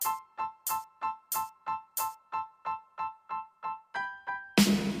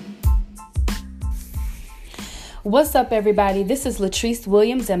What's up, everybody? This is Latrice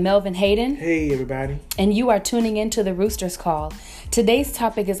Williams and Melvin Hayden. Hey, everybody. And you are tuning into the Rooster's Call. Today's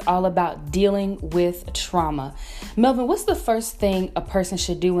topic is all about dealing with trauma. Melvin, what's the first thing a person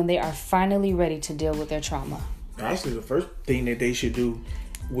should do when they are finally ready to deal with their trauma? Actually, the first thing that they should do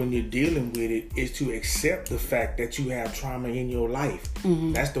when you're dealing with it is to accept the fact that you have trauma in your life.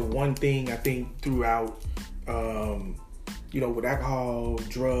 Mm-hmm. That's the one thing I think throughout, with alcohol,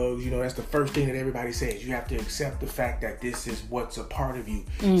 drugs, that's the first thing that everybody says. You have to accept the fact that this is what's a part of you.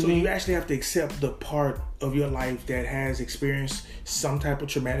 Mm-hmm. So you actually have to accept the part of your life that has experienced some type of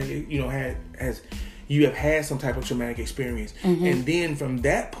traumatic, you have had some type of traumatic experience. Mm-hmm. And then from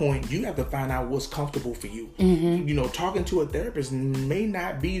that point, you have to find out what's comfortable for you. Mm-hmm. Talking to a therapist may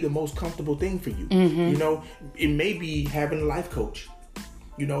not be the most comfortable thing for you. Mm-hmm. It may be having a life coach,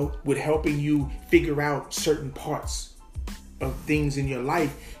 with helping you figure out certain parts of things in your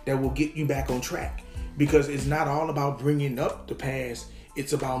life that will get you back on track, because it's not all about bringing up the past,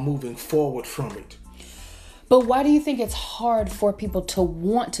 it's about moving forward from it. But why do you think it's hard for people to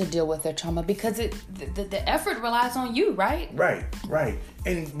want to deal with their trauma? Because the effort relies on you, right? Right.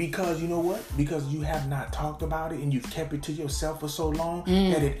 And because you know what? Because you have not talked about it and you've kept it to yourself for so long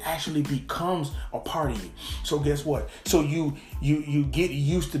that it actually becomes a part of you. So guess what? So you get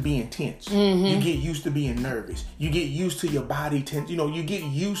used to being tense. Mm-hmm. You get used to being nervous. You get used to your body tense. You get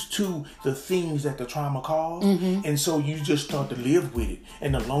used to the things that the trauma caused. Mm-hmm. And so you just start to live with it.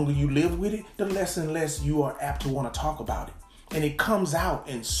 And the longer you live with it, the less and less you are apt to want to talk about it. And it comes out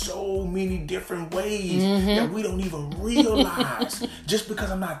in so many different ways that we don't even realize. Just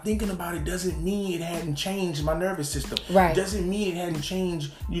because I'm not thinking about it doesn't mean it hadn't changed my nervous system. Right. Doesn't mean it hadn't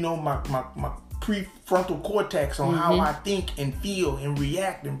changed, my prefrontal cortex on how I think and feel and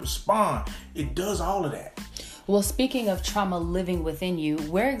react and respond. It does all of that. Well, speaking of trauma living within you,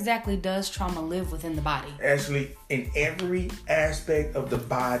 where exactly does trauma live within the body? Actually, in every aspect of the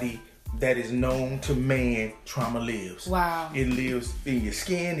body that is known to man, trauma lives. Wow. It lives in your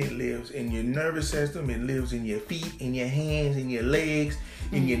skin, it lives in your nervous system, it lives in your feet, in your hands, in your legs,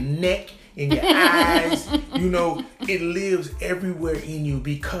 in your neck, in your eyes. It lives everywhere in you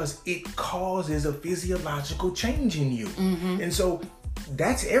because it causes a physiological change in you. Mm-hmm. And so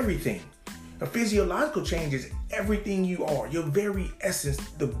that's everything. A physiological change is everything you are, your very essence,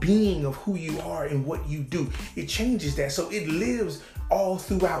 the being of who you are and what you do. It changes that. So it lives all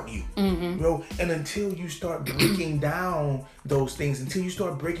throughout you. Mm-hmm. And until you start breaking down those things, until you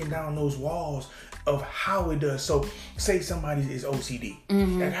start breaking down those walls of how it does. So say somebody is OCD.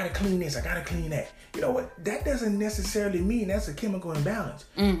 Mm-hmm. I gotta clean this, I gotta clean that. You know what? That doesn't necessarily mean that's a chemical imbalance.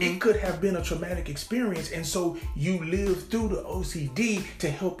 Mm-hmm. It could have been a traumatic experience, and so you live through the OCD to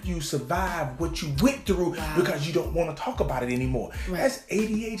help you survive what you went through because you don't want to talk about it anymore. Right. That's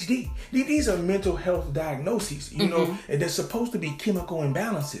ADHD. These are mental health diagnoses, and they're supposed to be chemical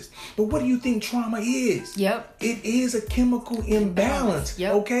imbalances. But what do you think trauma is? Yep. It is a chemical imbalance,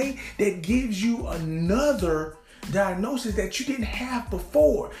 okay, that gives you another diagnosis that you didn't have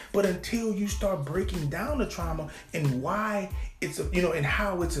before. But until you start breaking down the trauma and why it's and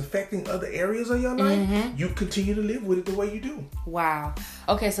how it's affecting other areas of your life, you continue to live with it the way you do. Wow.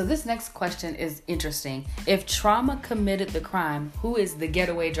 Okay, so this next question is interesting. If trauma committed the crime, who is the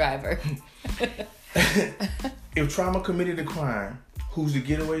getaway driver? If trauma committed the crime, who's the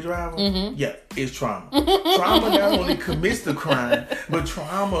getaway driver? Yeah, it's trauma. Trauma not only commits the crime, but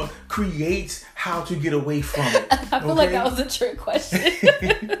trauma creates how to get away from it. I feel like that was a trick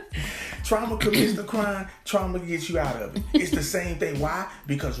question. Trauma commits the crime, trauma gets you out of it. It's the same thing. Why?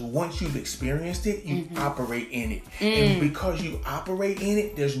 Because once you've experienced it, you operate in it. And because you operate in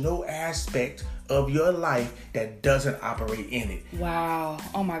it, there's no aspect of your life that doesn't operate in it. Wow.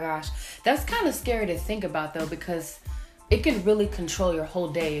 Oh my gosh. That's kind of scary to think about, though, because it can really control your whole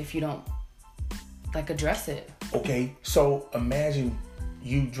day if you don't address it. Okay, so imagine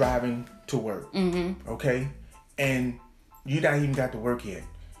you driving to work, okay, and you not even got to work yet.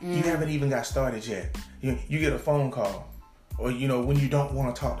 You haven't even got started yet. You get a phone call, or when you don't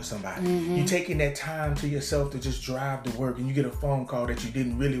want to talk to somebody, you taking that time to yourself to just drive to work, and you get a phone call that you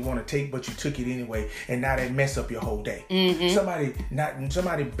didn't really want to take, but you took it anyway, and now that mess up your whole day.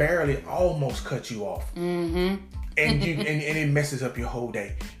 Somebody barely almost cut you off. And it messes up your whole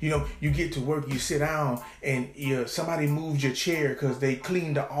day. You get to work, you sit down, and somebody moves your chair because they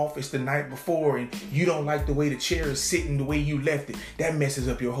cleaned the office the night before, and you don't like the way the chair is sitting the way you left it. That messes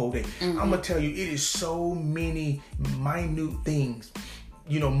up your whole day. I'm gonna tell you, it is so many minute things,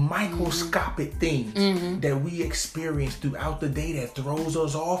 microscopic things that we experience throughout the day that throws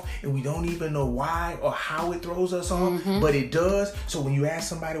us off, and we don't even know why or how it throws us off, but it does. So when you ask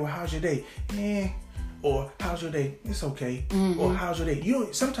somebody, well, how's your day? or how's your day? It's okay. Or how's your day?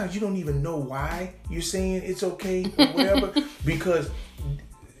 Sometimes you don't even know why you're saying it's okay or whatever because,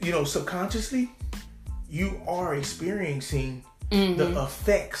 subconsciously you are experiencing the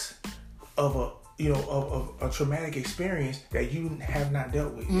effects of a traumatic experience that you have not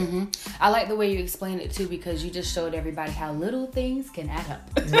dealt with yet. I like the way you explained it too, because you just showed everybody how little things can add up.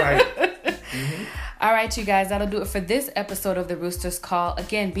 Right. All right, you guys, that'll do it for this episode of The Rooster's Call.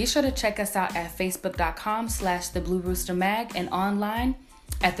 Again, be sure to check us out at facebook.com/The Blue Rooster Mag and online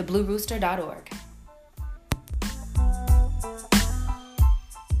at thebluerooster.org.